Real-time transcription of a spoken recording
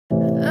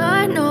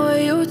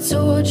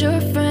told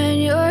your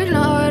friend you're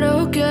not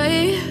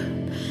okay,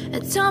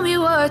 and tell me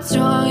what's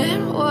wrong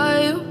and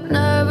why you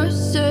never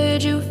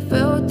said you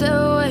felt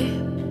that way.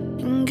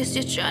 And guess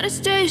you're trying to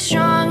stay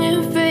strong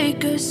and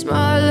fake a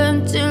smile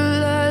until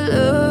I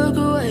look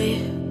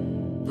away.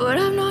 But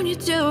I've known you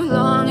too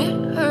long,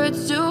 it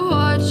hurts to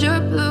watch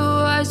your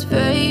blue eyes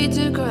fade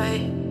to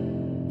gray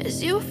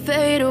as you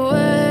fade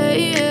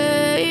away,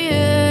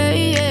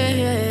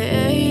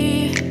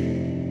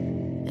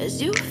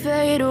 as you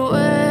fade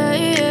away.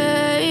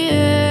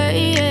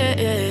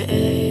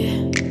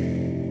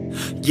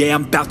 Yeah,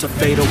 I'm about to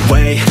fade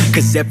away,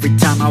 cause every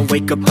time I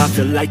wake up I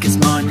feel like it's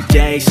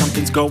Monday.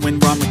 Something's going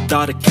wrong with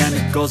all the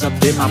chemicals up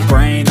in my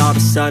brain. All of a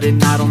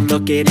sudden I don't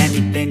look at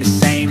anything the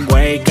same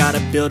way.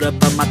 Gotta build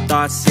up of my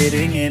thoughts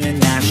sitting in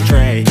an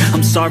ashtray.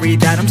 I'm sorry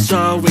that I'm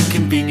so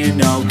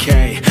inconvenient,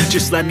 okay.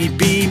 Just let me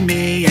be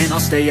me and I'll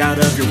stay out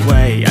of your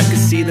way. I can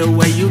see the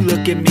way you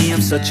look at me,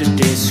 I'm such a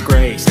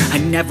disgrace. I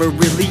never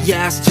really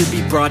asked to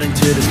be brought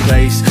into this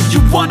place. You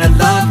wanna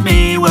love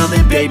me? Well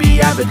then baby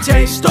I have a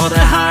taste. All the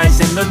highs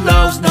and the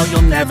lows, no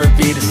you'll never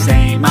be the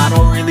same. I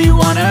don't really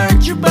wanna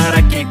hurt you but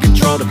I can't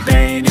control the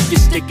pain. If you're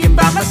sticking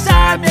by my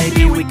side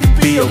maybe we could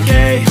be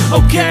okay.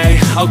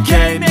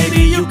 Okay,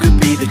 maybe you could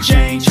be the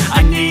change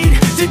I need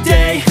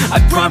today. I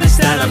promise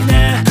that I've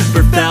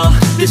never felt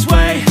this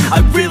way. I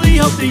really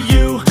hope that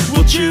you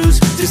will choose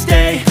to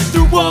stay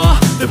through all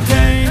the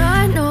pain.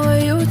 I know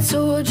you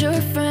told your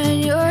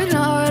friend you're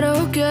not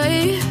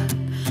okay,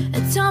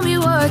 and tell me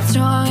what's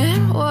wrong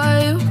and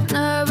why you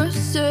never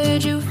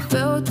said you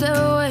felt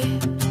that way.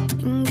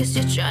 And guess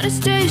you're trying to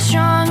stay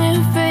strong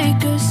and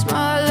fake a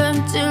smile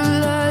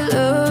until I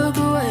look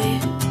away.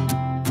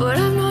 But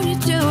I've known you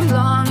too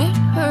long, it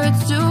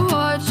hurts to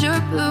watch your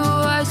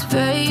blue eyes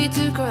fade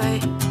to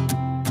gray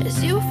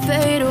as you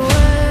fade away,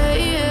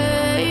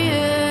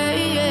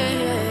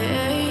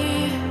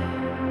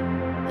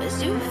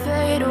 as you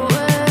fade away,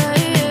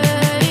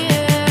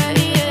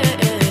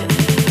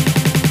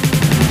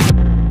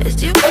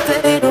 as you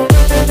fade away.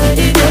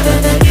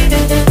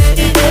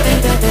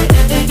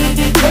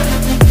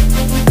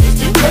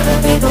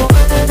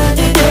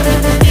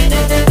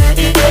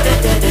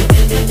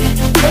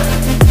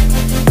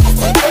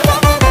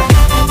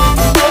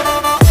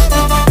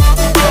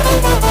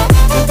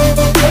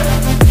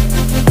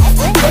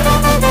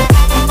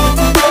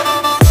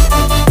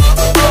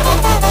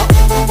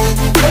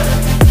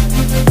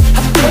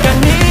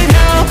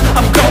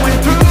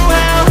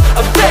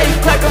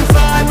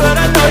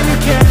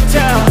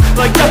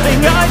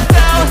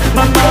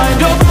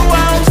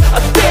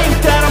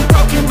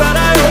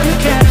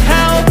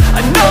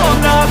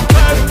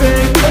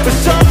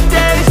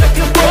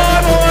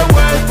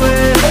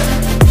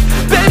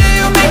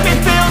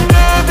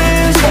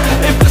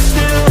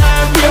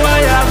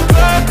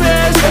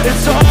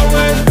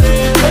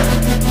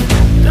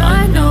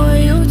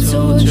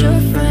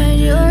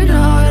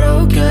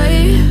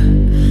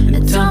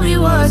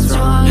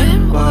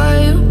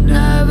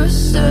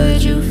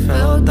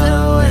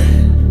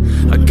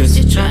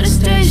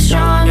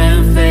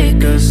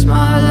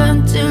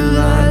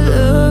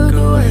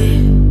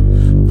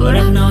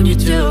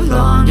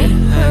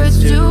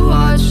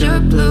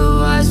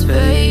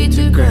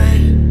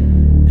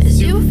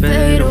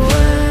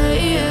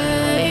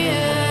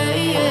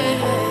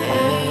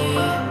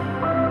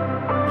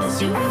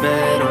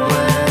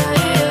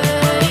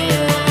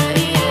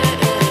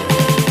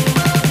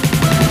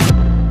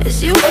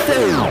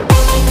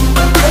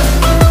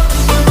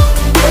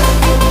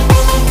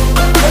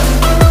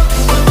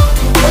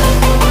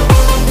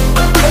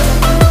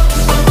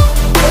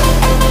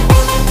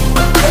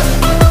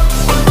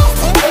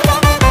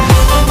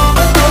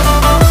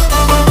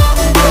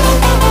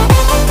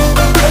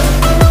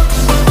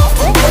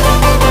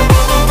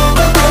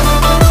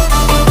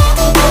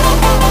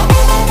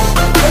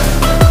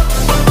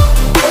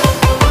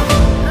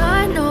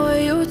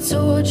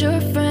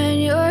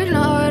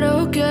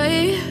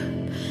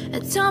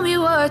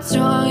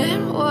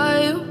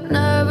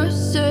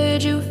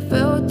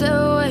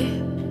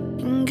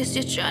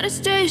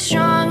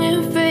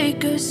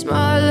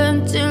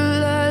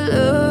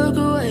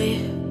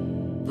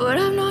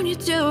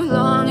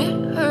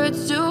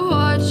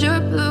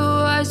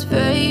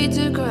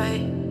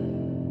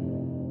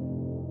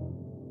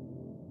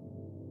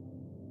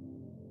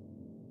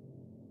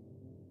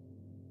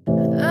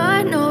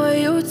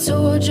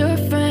 Told your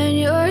friend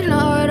you're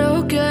not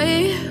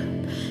okay,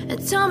 and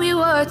tell me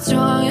what's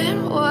wrong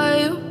and why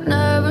you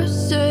never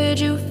said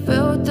you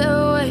felt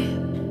that way.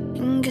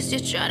 And guess you're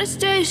trying to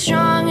stay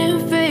strong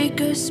and fake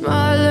a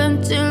smile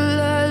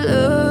until I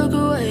look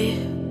away.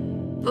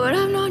 But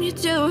I've known you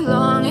too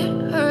long,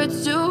 it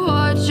hurts to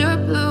watch your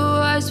blue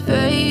eyes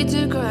fade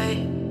to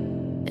gray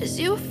as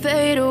you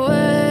fade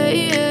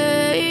away,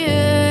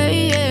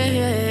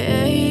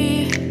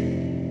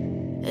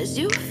 as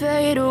you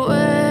fade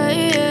away.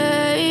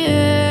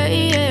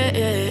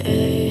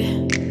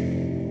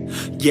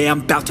 Yeah,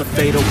 I'm about to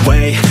fade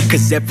away,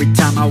 cause every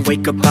time I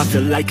wake up I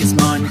feel like it's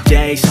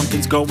Monday.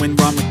 Something's going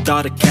wrong with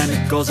all the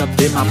chemicals up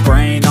in my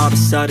brain. All of a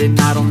sudden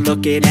I don't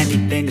look at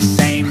anything the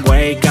same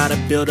way. Got a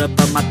buildup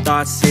of my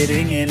thoughts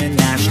sitting in an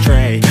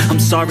ashtray. I'm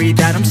sorry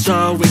that I'm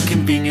so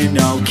inconvenient,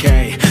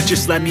 okay.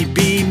 Just let me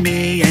be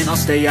me and I'll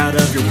stay out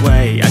of your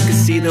way. I can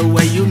see the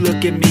way you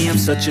look at me, I'm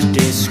such a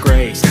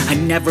disgrace. I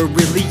never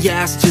really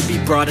asked to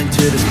be brought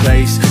into this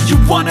place. You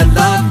wanna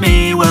love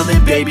me? Well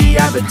then baby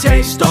I have a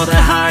taste. All the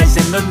highs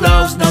and the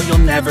lows, no you'll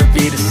never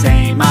be the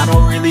same. I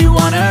don't really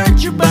wanna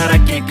hurt you but I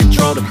can't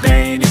control the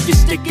pain. If you're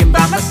sticking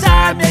by my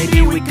side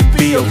maybe we could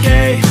be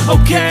okay.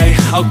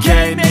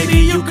 Okay, maybe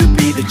you could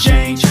be the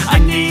change I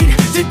need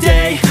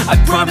today. I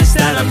promise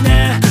that I've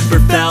never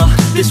felt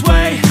this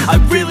way. I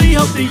really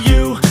hope that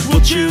you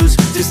will choose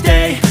to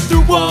stay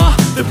through all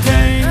the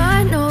pain.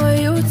 I know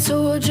you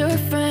told your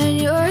friend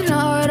you're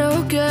not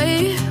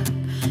okay,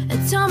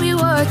 and tell me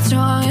what's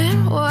wrong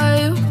and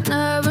why you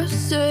never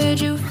said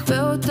you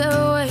felt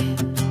that way.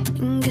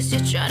 Guess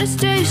you're trying to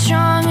stay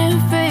strong and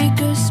fake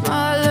a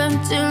smile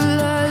until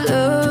I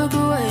look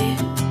away.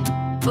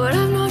 But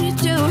I've known you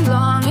too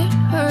long, it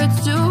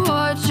hurts to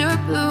watch your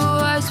blue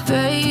eyes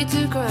fade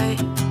to gray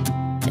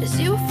as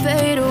you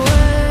fade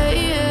away.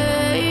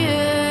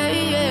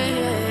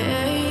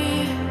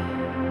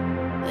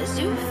 As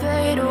you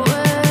fade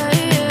away.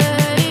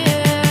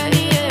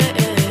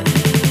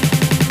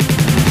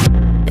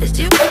 As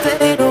you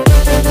fade away.